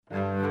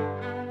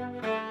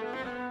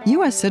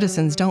U.S.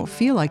 citizens don't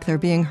feel like they're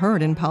being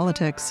heard in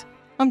politics.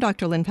 I'm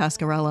Dr. Lynn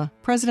Pasquarella,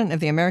 president of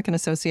the American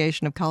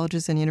Association of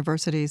Colleges and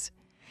Universities.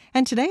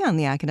 And today on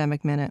the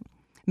Academic Minute,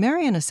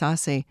 Marjan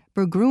Ehsassi,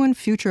 Berggruen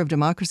Future of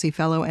Democracy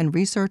Fellow and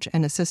Research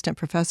and Assistant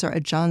Professor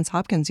at Johns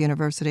Hopkins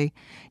University,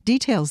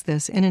 details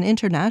this in an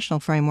international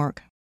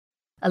framework.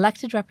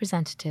 Elected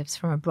representatives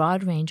from a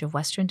broad range of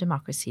Western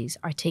democracies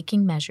are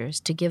taking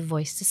measures to give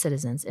voice to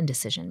citizens in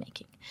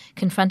decision-making.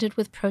 Confronted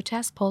with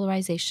protest,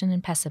 polarization,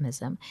 and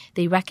pessimism,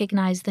 they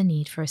recognize the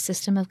need for a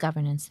system of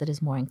governance that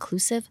is more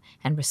inclusive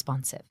and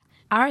responsive.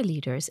 Our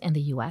leaders in the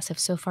U.S. have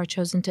so far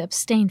chosen to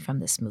abstain from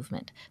this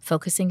movement,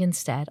 focusing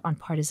instead on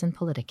partisan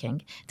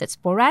politicking that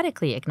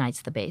sporadically ignites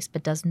the base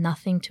but does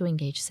nothing to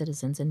engage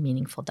citizens in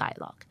meaningful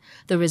dialogue.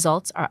 The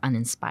results are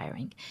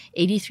uninspiring.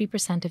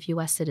 83% of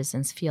U.S.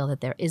 citizens feel that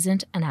there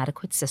isn't an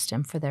adequate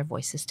system for their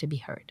voices to be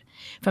heard.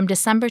 From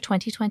December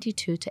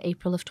 2022 to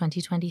April of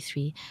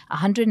 2023,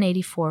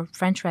 184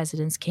 French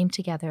residents came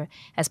together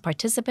as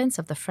participants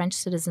of the French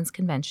Citizens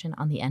Convention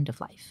on the End of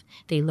Life.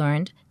 They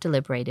learned,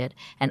 deliberated,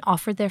 and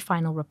offered their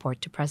final report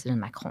to President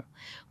Macron.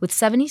 With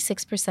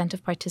 76%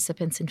 of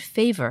participants in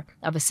favor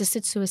of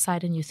assisted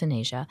suicide and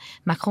euthanasia,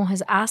 Macron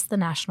has asked the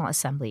National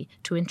Assembly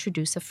to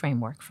introduce a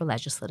framework for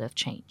legislative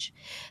change.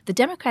 The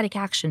Democratic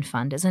Action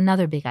Fund is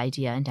another big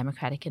idea in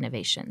democratic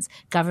innovations.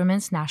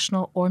 Governments,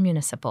 national or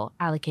municipal,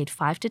 allocate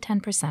 5 to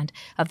 10%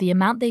 of the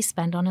amount they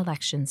spend on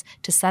elections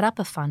to set up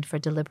a fund for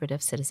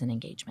deliberative citizen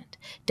engagement.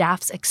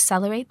 DAFs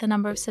accelerate the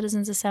number of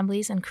citizens'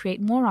 assemblies and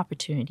create more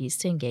opportunities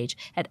to engage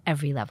at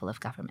every level of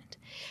government.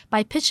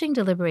 By pitching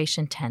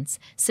deliberation tents,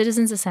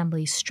 citizens'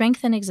 assemblies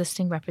strengthen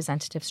existing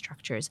representative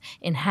structures,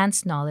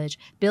 enhance knowledge,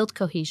 build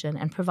cohesion,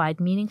 and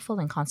provide meaningful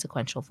and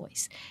consequential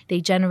voice.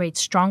 They generate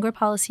stronger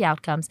policy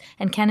outcomes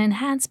and can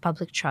enhance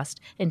public trust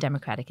in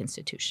democratic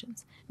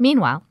institutions.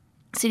 Meanwhile,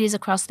 cities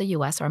across the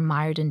U.S. are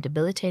mired in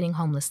debilitating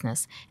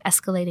homelessness,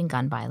 escalating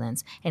gun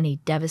violence, and a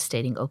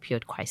devastating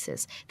opioid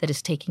crisis that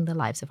is taking the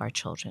lives of our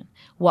children.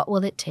 What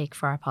will it take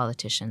for our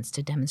politicians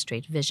to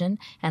demonstrate vision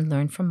and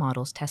learn from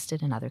models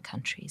tested in other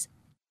countries?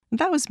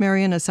 That was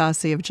Marjan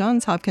Ehsassi of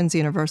Johns Hopkins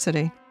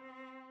University.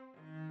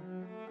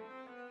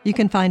 You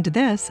can find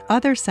this,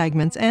 other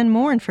segments, and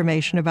more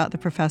information about the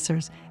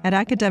professors at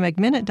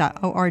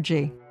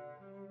academicminute.org.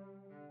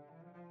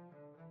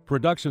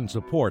 Production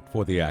support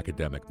for the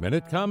Academic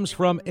Minute comes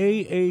from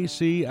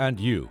AAC and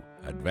U,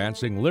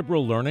 advancing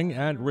liberal learning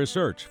and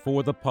research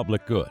for the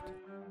public good.